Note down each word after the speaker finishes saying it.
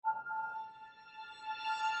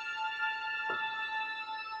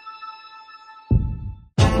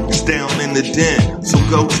It's down in the den, so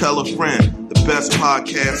go tell a friend. The best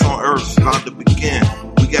podcast on earth is about to begin.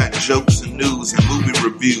 We got jokes and news and movie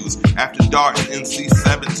reviews. After Dark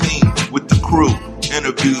NC-17 with the crew.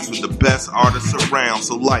 Interviews with the best artists around.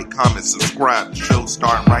 So like, comment, subscribe. The show's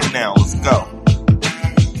starting right now. Let's go.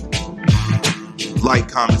 Like,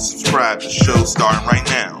 comment, subscribe. The show's starting right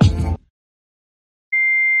now.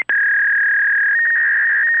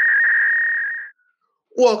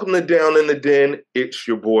 Welcome to Down in the Den. It's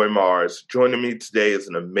your boy Mars. Joining me today is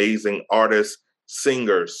an amazing artist,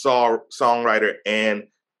 singer, songwriter, and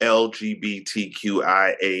LGBTQIA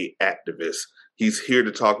activist. He's here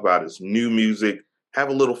to talk about his new music, have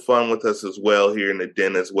a little fun with us as well here in the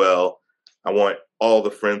Den as well. I want all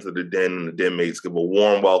the friends of the Den and the Den mates give a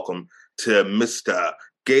warm welcome to Mr.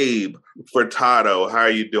 Gabe Furtado. How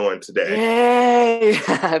are you doing today? Yay!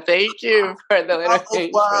 Thank you for the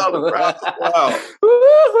invitation. Wow.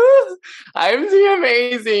 I'm doing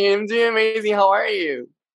amazing. How are you?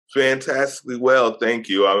 Fantastically well, thank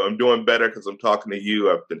you. I'm doing better because I'm talking to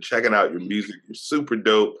you. I've been checking out your music. You're super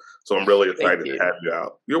dope. So I'm really excited to have you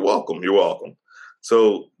out. You're welcome.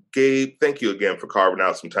 So, Gabe, thank you again for carving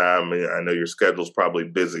out some time. I know your schedule's probably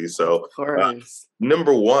busy. So, of course.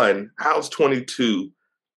 Number one, how's 22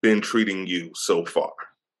 been treating you so far?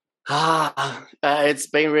 It's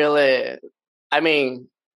been really,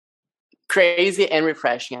 crazy and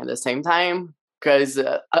refreshing at the same time. Because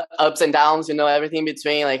ups and downs, everything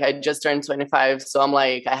between. Like, I just turned 25, so I'm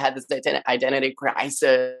like, I had this identity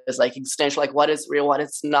crisis, like existential, like what is real, what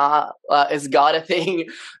is not. Is God a thing?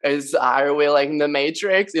 Are we like in the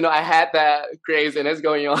Matrix? I had that craziness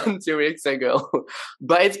going on 2 weeks ago,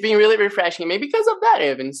 but it's been really refreshing, maybe because of that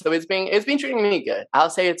even. So it's been treating me good. I'll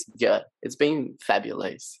say it's good. It's been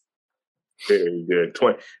fabulous. Very good.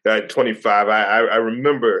 25. I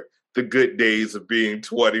remember the good days of being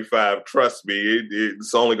 25. Trust me,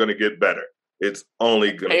 it's only going to get better. It's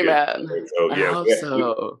only going to get better. So, I hope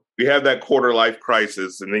so. We have that quarter life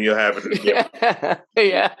crisis, and then you'll have it again.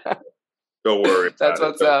 Yeah. Don't worry. That's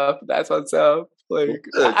what's up. Like,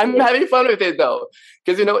 I'm having fun with it though,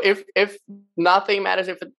 because if nothing matters,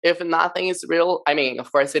 if nothing is real,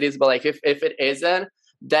 of course it is, but like if it isn't,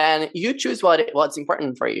 then you choose what's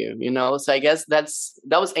important for you, So I guess that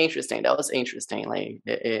was interesting. Like,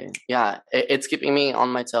 it's keeping me on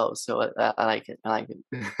my toes. So I like it.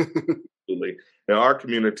 Absolutely. Now, our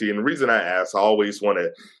community, and the reason I ask, I always want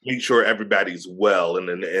to make sure everybody's well and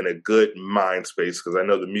in a good mind space, because I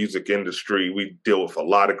know the music industry, we deal with a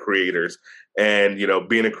lot of creators. And,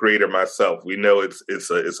 being a creator myself, we know it's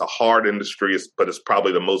a hard industry, but it's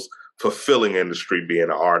probably the most fulfilling industry being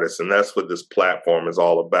an artist. And that's what this platform is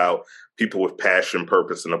all about. People with passion,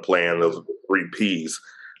 purpose, and a plan. Those are the 3 Ps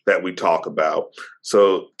that we talk about.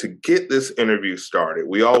 So to get this interview started,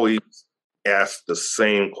 we always ask the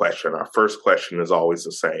same question. Our first question is always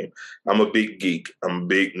the same. I'm a big geek. I'm a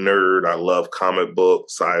big nerd. I love comic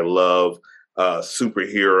books. I love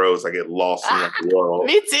superheroes. I get lost in that world.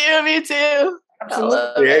 Me too.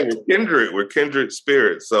 Absolutely. Hey, we're kindred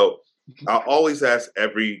spirits. So I always ask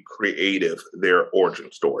every creative their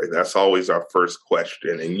origin story. That's always our first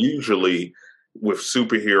question. And usually with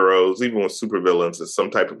superheroes, even with supervillains, it's some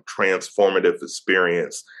type of transformative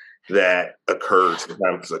experience that occurs.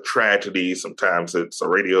 Sometimes it's a tragedy. Sometimes it's a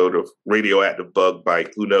radioactive bug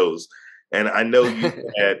bite. Who knows? And I know you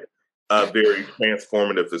had a very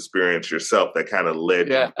transformative experience yourself that kind of led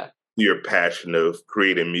to your passion of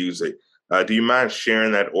creating music. Do you mind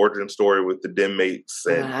sharing that origin story with the Den mates?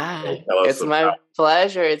 And tell us it's my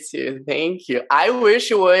pleasure to. Thank you. I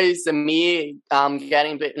wish it was me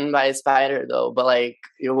getting bitten by a spider though, but like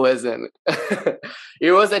it wasn't.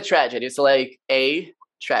 It was a tragedy. So like a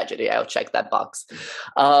tragedy. I'll check that box.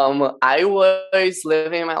 I was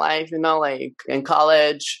living my life, like in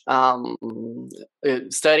college,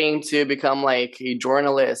 studying to become like a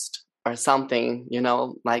journalist or something,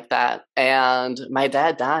 like that. And my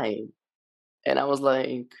dad died. And I was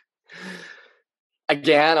like,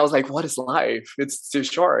 what is life? It's too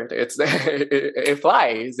short. It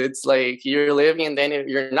flies. It's like you're living and then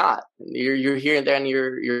you're not. You're here and then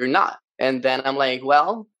you're not. And then I'm like,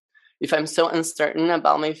 well, if I'm so uncertain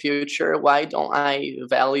about my future, why don't I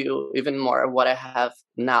value even more what I have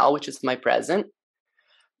now, which is my present?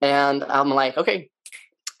 And I'm like, okay,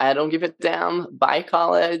 I don't give a damn. Bye,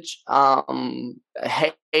 college.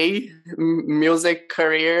 Hey, music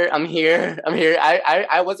career. I'm here.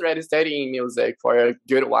 I was already studying music for a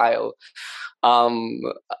good while. Not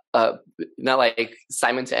like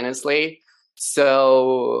simultaneously.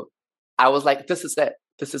 So I was like, this is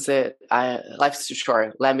it. Life's too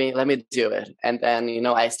short. Let me do it. And then,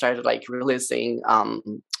 I started like releasing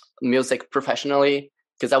music professionally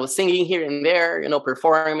because I was singing here and there,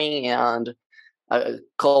 performing and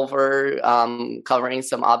covering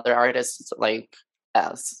some other artists like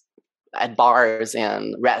as at bars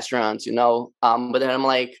and restaurants. But then I'm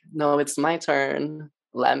like, no, it's my turn.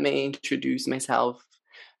 Let me introduce myself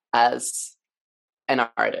as an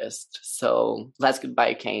artist. So Last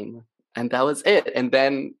Goodbye came, and that was it. And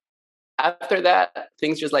then after that,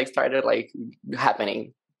 things just like started like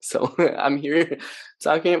happening. So I'm here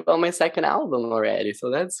talking about my second album already. So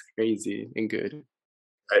that's crazy and good.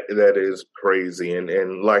 That is crazy.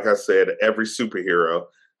 And like I said, every superhero,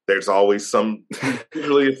 there's always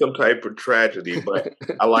usually some type of tragedy, but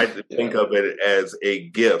I like to think of it as a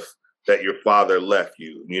gift that your father left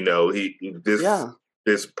you.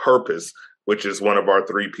 This purpose, which is one of our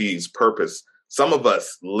 3 P's, purpose. Some of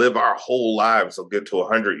us live our whole lives will get to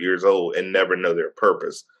 100 years old and never know their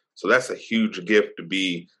purpose. So that's a huge gift to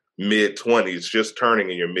be mid-20s, just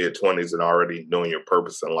turning in your mid-20s and already knowing your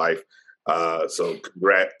purpose in life. So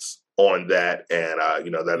congrats on that. And,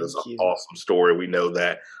 that is an awesome story. We know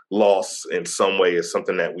that loss in some way is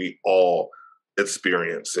something that we all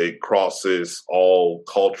experience. It crosses all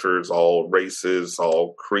cultures, all races,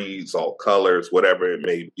 all creeds, all colors, whatever it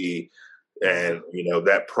may be. And,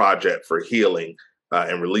 that project for healing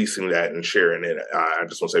and releasing that and sharing it. I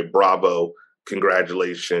just want to say bravo,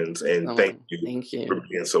 congratulations, and thank you for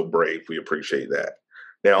being so brave. We appreciate that.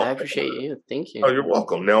 Now, I appreciate you. Thank you. Oh, you're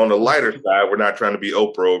welcome. Now, on the lighter side, we're not trying to be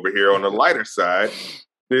Oprah over here. On the lighter side,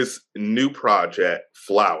 this new project,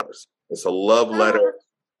 Flowers. It's a love letter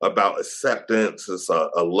about acceptance. It's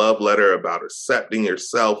a love letter about accepting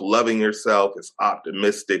yourself, loving yourself. It's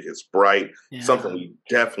optimistic. It's bright. Something we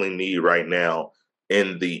definitely need right now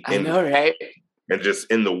in the I know, right? And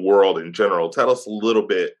just in the world in general. Tell us a little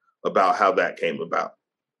bit about how that came about.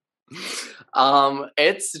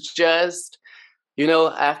 It's just,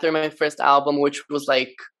 after my first album, which was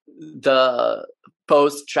like the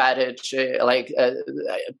post-strategy, like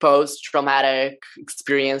post-traumatic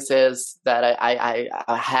experiences that I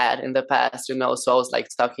had in the past, so I was like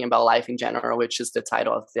talking about life in general, which is the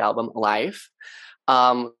title of the album, Life.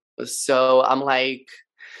 So I'm like,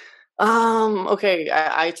 okay,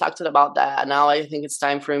 I talked about that. Now I think it's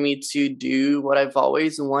time for me to do what I've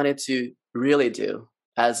always wanted to really do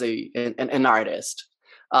as an artist.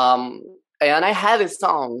 And I had this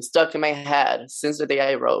song stuck in my head since the day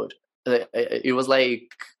I wrote. It was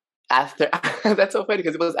like after, that's so funny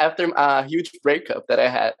because it was after a huge breakup that I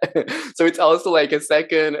had. So it's also like a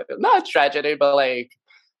second, not tragedy, but like,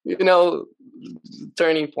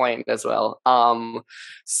 turning point as well.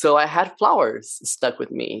 So I had Flowers stuck with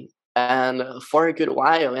me and for a good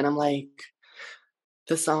while. And I'm like,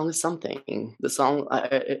 the song is something. The song,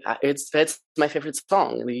 it's my favorite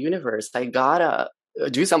song in the universe. I gotta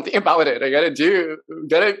do something about it. I gotta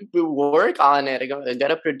work on it. I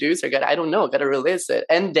gotta produce. I don't know, gotta release it.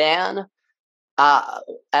 And then,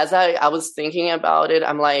 as I was thinking about it,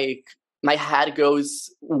 I'm like, my head goes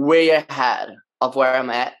way ahead of where I'm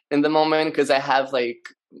at in the moment because I have like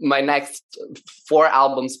my next 4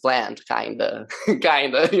 albums planned, kinda.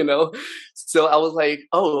 So I was like,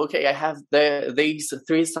 oh, okay, I have these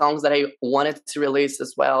 3 songs that I wanted to release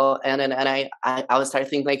as well, and I was starting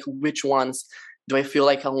thinking like, which ones do I feel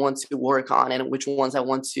like I want to work on and which ones I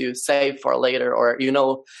want to save for later, or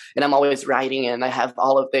and I'm always writing and I have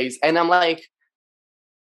all of these, and I'm like,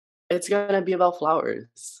 it's gonna be about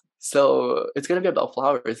flowers. So it's gonna be about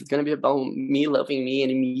flowers. It's gonna be about me loving me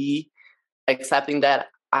and me accepting that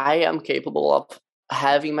I am capable of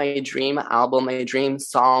having my dream album, my dream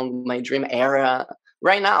song, my dream era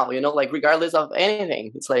right now, like regardless of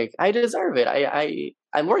anything. It's like, I deserve it.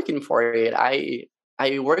 I'm working for it.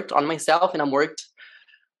 I worked on myself and I'm worked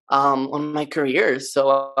on my career.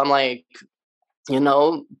 So I'm like,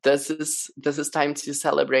 this is time to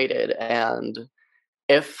celebrate it. And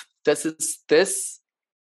if this is this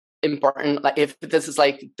important, like if this is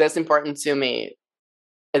like this important to me,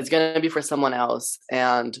 it's gonna be for someone else.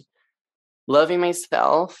 And loving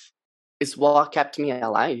myself is what kept me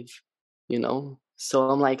alive, So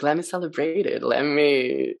I'm like, let me celebrate it. Let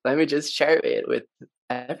me just share it with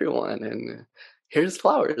everyone. And here's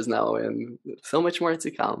Flowers now, and so much more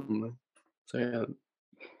to come. So yeah.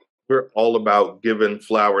 We're all about giving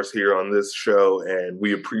flowers here on this show, and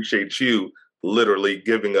we appreciate you literally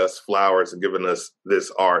giving us flowers and giving us this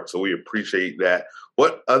art. So we appreciate that.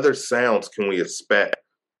 What other sounds can we expect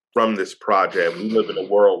from this project? We live in a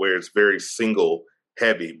world where it's very single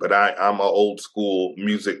heavy, but I'm an old school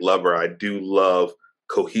music lover. I do love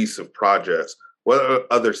cohesive projects. What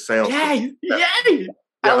other sounds? Yay!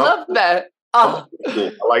 I love that. Oh,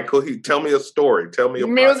 Cool. I like Coheed. Tell me a story. Tell me a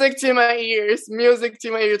project. music to my ears. Music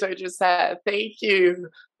to my ears. I just said thank you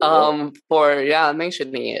Well, for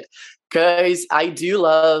mentioning it, because I do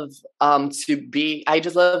love I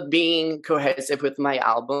just love being cohesive with my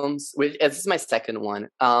albums. Which this is my second one.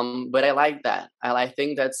 But I like that. I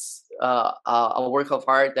think that's a work of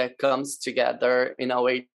art that comes together in a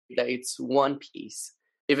way that it's one piece,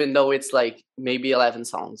 even though it's like maybe 11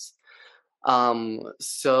 songs.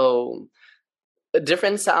 So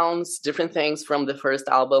different sounds, different things from the first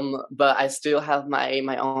album, but I still have my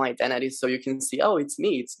own identity. So you can see, oh, it's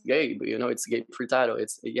me, it's Gabe. You know, it's Gabe Furtado.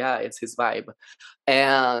 It's his vibe,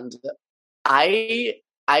 and I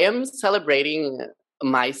I am celebrating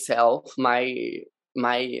myself, my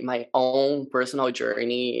own personal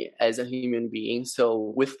journey as a human being.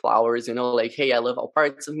 So with flowers, you know, like, hey, I love all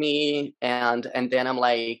parts of me, and then I'm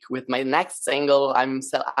like, with my next single, I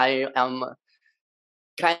am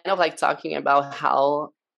kind of like talking about how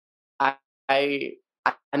I, I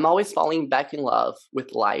I'm always falling back in love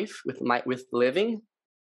with life, with living,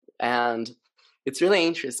 and it's really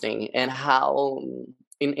interesting, and how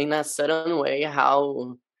in a certain way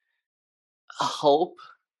how hope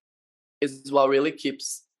is what really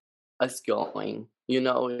keeps us going. You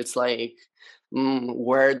know, it's like,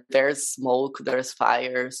 where there's smoke, there's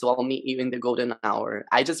fire. So I'll meet you in the golden hour.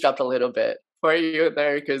 I just dropped a little bit for you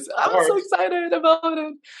there because of I'm so course. excited about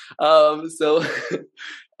it. So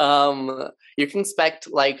you can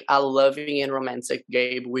expect like a loving and romantic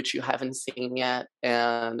Gabe, which you haven't seen yet,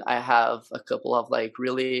 and I have a couple of like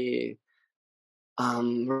really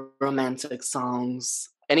romantic songs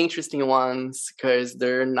and interesting ones because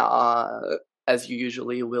they're not as you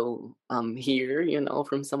usually will hear, you know,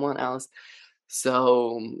 from someone else.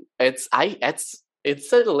 So it's a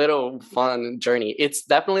little fun journey. It's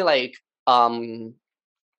definitely like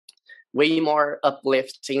way more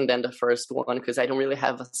uplifting than the first one because I don't really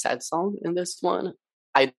have a sad song in this one.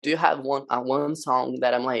 I do have one song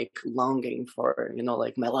that I'm like longing for, you know,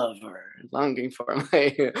 like my lover, longing for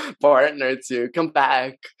my partner to come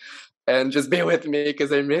back and just be with me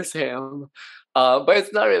because I miss him. But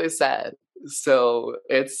it's not really sad. So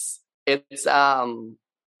it's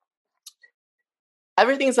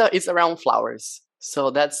everything's is around flowers.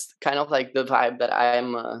 So that's kind of like the vibe that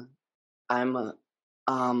I'm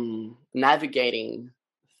navigating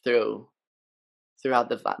through throughout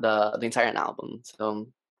the entire album. So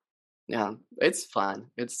yeah, it's fun.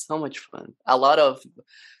 It's so much fun. A lot of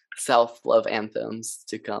self-love anthems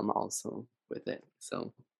to come also with it.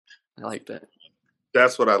 So I like that.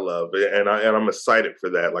 That's what I love, and I'm excited for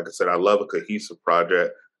that. Like I said, I love a cohesive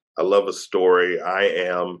project. I love a story. I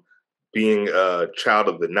am being a child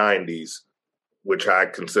of the '90s, which I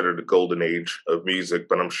consider the golden age of music,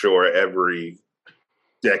 but I'm sure every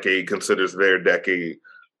decade considers their decade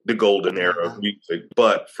the golden era of Yeah. music.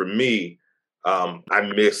 But for me, I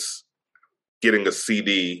miss getting a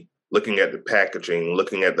CD, looking at the packaging,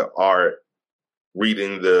 looking at the art,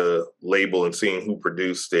 reading the label and seeing who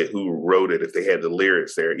produced it, who wrote it, if they had the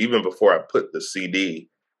lyrics there, even before I put the CD,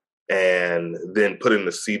 and then putting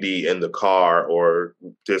the CD in the car or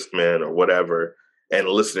Discman or whatever and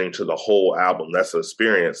listening to the whole album. That's an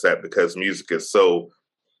experience that, because music is so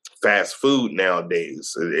fast food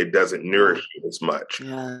nowadays, it doesn't Yeah. nourish you as much.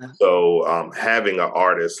 Yeah. So having an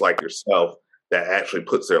artist like yourself that actually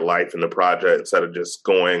puts their life in the project instead of just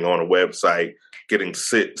going on a website, getting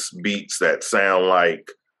 6 beats that sound like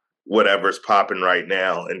whatever's popping right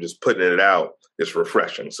now and just putting it out is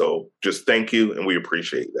refreshing. So just thank you, and we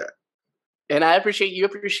appreciate that. And I appreciate you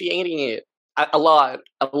appreciating it a lot,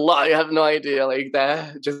 a lot. You have no idea. Like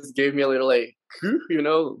that just gave me a little like, you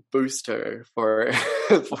know, booster for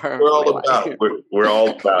We're for my all about life. we're all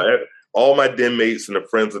about it. All my den mates and the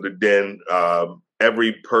friends of the den,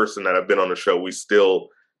 every person that I've been on the show, we still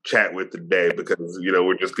chat with today because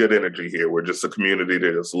we're just good energy here. We're just a community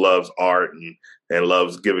that just loves art and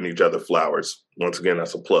loves giving each other flowers. Once again,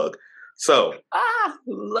 that's a plug. So,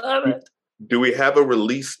 Love it. do we have a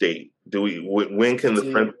release date? When can the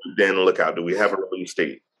friends Dude. of the den look out? Do we have a release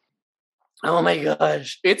date? Oh my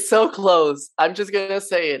gosh, it's so close. I'm just gonna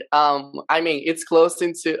say it. I mean, it's close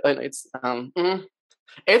it's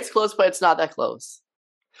close, but it's not that close.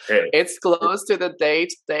 Hey, It's close to the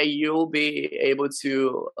date that you'll be able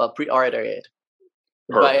to pre-order it,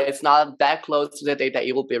 but perfect. it's not that close to the date that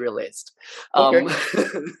it will be released. Okay. Um,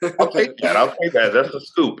 I'll take that. I'll take that. That's a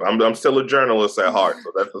scoop. I'm still a journalist at heart,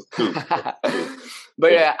 so that's a scoop.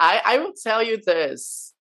 but yeah, I will tell you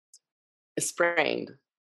this: spring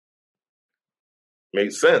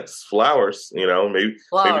Makes sense. Flowers, maybe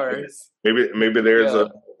flowers. maybe there's Yeah.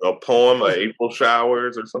 a poem, April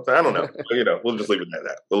showers, or something. I don't know. We'll just leave it at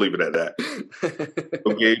that. We'll leave it at that.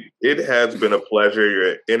 Okay, it has been a pleasure.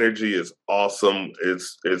 Your energy is awesome.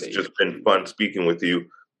 It's just been fun speaking with you.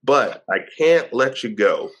 But I can't let you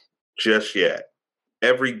go just yet.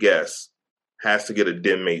 Every guest has to get a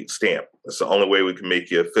DenMate stamp. That's the only way we can make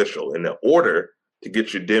you official. In order to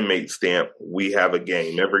get your DenMate stamp, we have a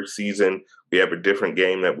game. Every season, we have a different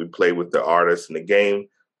game that we play with the artists. And the game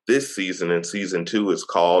this season, in season 2, is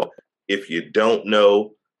called If You Don't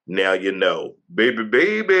Know, Now You Know. Baby,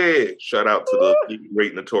 baby. Shout out to the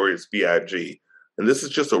great Notorious B.I.G. And this is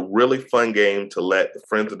just a really fun game to let the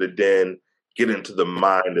friends of the Den get into the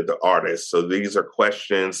mind of the artist. So these are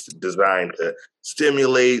questions designed to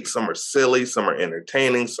stimulate. Some are silly, some are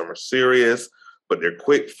entertaining, some are serious, but they're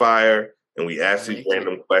quick fire. And we ask these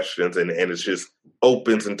random questions, and it just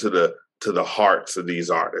opens into the hearts of these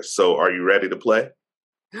artists. So are you ready to play?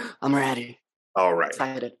 I'm ready. All right.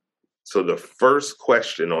 Excited. So the first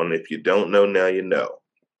question on If You Don't Know, Now You Know.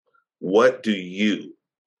 What do you,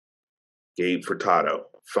 Gabe Furtado,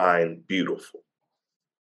 find beautiful?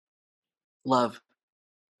 Love.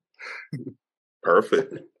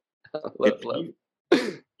 Perfect. love.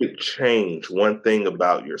 You could change one thing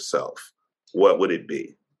about yourself, what would it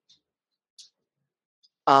be?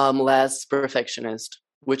 Less perfectionist,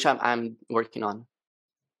 which I'm working on.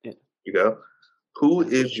 Yeah. You go. Who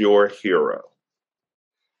is your hero?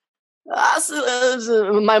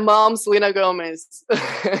 My mom, Selena Gomez,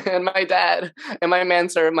 and my dad, and my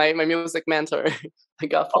mentor, my music mentor. I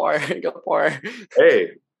got four.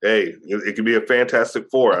 Hey, it could be a Fantastic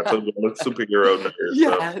Four. I told you I'm a superhero nerd.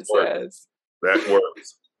 Yes. That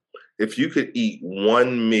works. If you could eat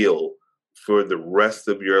one meal for the rest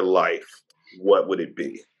of your life, what would it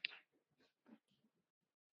be?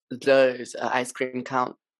 Does ice cream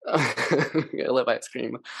count? I love ice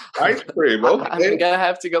cream. Ice cream, okay. I'm gonna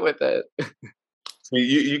have to go with it.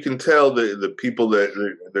 You can tell the people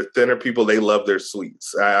the thinner people, they love their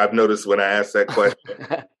sweets. I've noticed when I ask that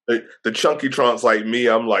question, the chunky trunks like me,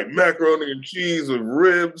 I'm like macaroni and cheese with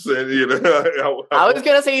ribs, and I was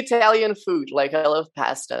gonna say Italian food. Like I love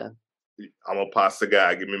pasta. I'm a pasta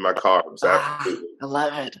guy. Give me my carbs. Absolutely. I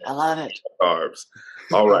love it. Carbs.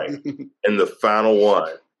 All right. And the final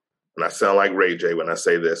one, and I sound like Ray J when I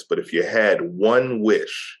say this, but if you had one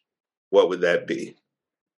wish, what would that be?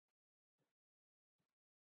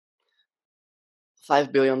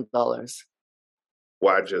 $5 billion.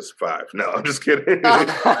 Why just 5? No, I'm just kidding.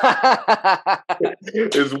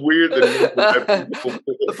 It's weird that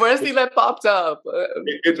the first thing that popped up.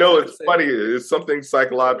 It's funny. It's something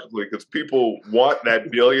psychologically because people want that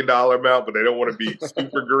 $1 billion amount, but they don't want to be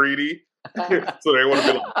super greedy. So they want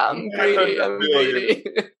to be like, I'm greedy.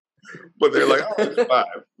 But they're like, oh,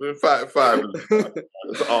 it's 5. 5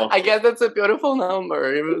 is awesome. I guess that's a beautiful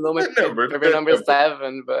number, even though my favorite number is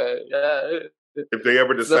 7. But yeah, if they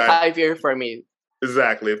ever decide, it's a 5-year for me.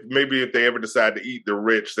 Exactly. If they ever decide to eat the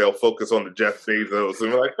rich, they'll focus on the Jeff Bezos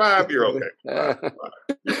and we're like, 5, you're okay. 5.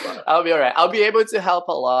 You're fine. I'll be all right. I'll be able to help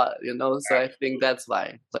a lot, So I think that's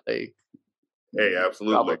why. Like, hey,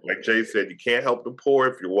 absolutely. Probably. Like Jay said, you can't help the poor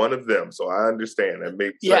if you're one of them. So I understand. That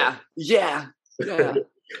makes sense. Yeah.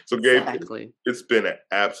 So Gabe, It's been an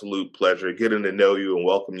absolute pleasure getting to know you and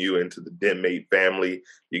welcome you into the DenMate family.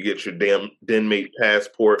 You get your DenMate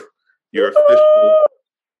passport. You're official.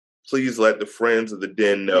 Please let the friends of the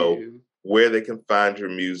Den know where they can find your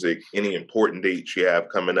music, any important dates you have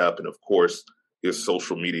coming up, and of course, your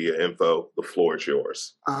social media info. The floor is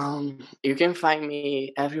yours. You can find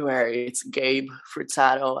me everywhere. It's Gabe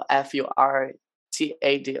Furtado, Furtado,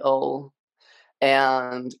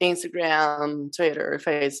 and Instagram, Twitter,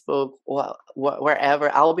 Facebook, wherever.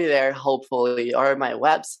 I'll be there, hopefully, or my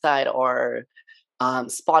website, or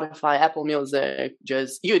Spotify, Apple Music,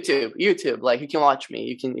 just YouTube. Like you can watch me,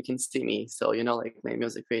 you can see me. So like my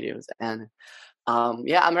music videos, and I'm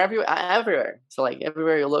everywhere. So like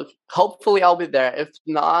everywhere you look, hopefully I'll be there. If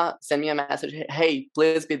not, send me a message. Hey,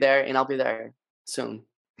 please be there, and I'll be there soon.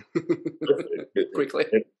 Quickly.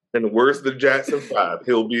 In the words of the Jackson 5,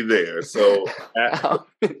 he'll be there. So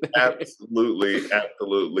absolutely.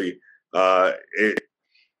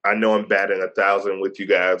 I know I'm batting 1,000 with you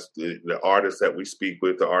guys, the artists that we speak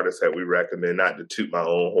with, the artists that we recommend, not to toot my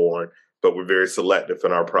own horn, but we're very selective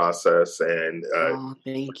in our process. And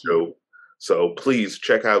thank you. So please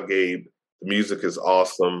check out Gabe. The music is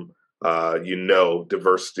awesome.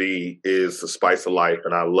 Diversity is the spice of life,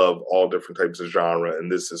 and I love all different types of genre.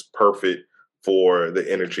 And this is perfect for the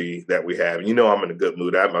energy that we have. I'm in a good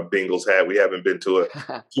mood. I have my Bengals hat. We haven't been to a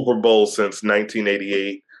Super Bowl since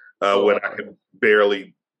 1988 when I could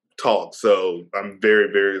barely talk. So I'm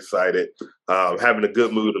very, very excited. Having a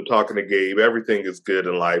good mood. I'm talking to Gabe. Everything is good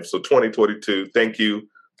in life. So 2022, thank you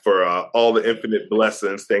for all the infinite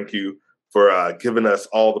blessings. Thank you for giving us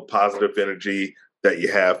all the positive energy that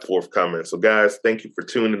you have forthcoming. So guys, thank you for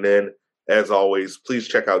tuning in. As always, please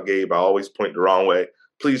check out Gabe. I always point the wrong way.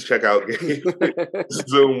 Please check out Gabe.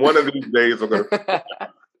 Zoom. One of these days, I'm going to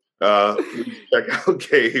please check out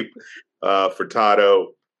Gabe Furtado,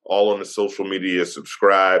 all on the social media.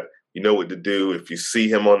 Subscribe. You know what to do. If you see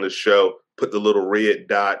him on the show, put the little red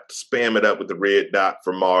dot, spam it up with the red dot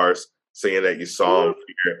for Mars, saying that you saw him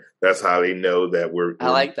here. That's how they know that we're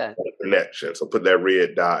I like that connection. So put that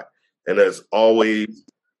red dot. And as always,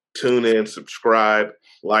 tune in, subscribe,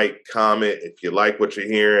 like, comment. If you like what you're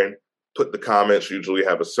hearing, put the comments. Usually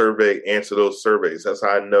have a survey, answer those surveys. That's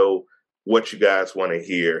how I know what you guys want to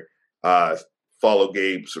hear. Follow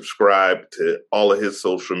Gabe, subscribe to all of his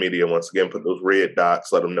social media. Once again, put those red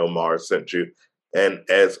dots, let them know Mars sent you. And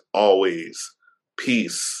as always,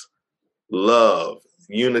 peace, love,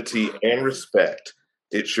 unity, and respect.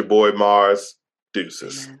 It's your boy Mars.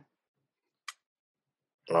 Deuces. Amen.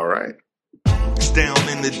 All right. It's down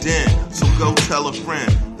in the den, so go tell a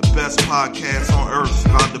friend. The best podcast on earth is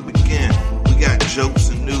about to begin. We got jokes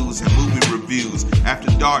and news and movie reviews. After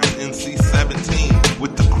Dark NC-17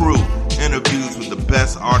 with the crew. Interviews with the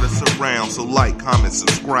best artists around. So like, comment,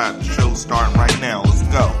 subscribe. The show's starting right now. Let's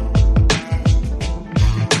go.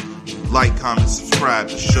 Like, comment, subscribe.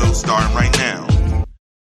 The show's starting right now.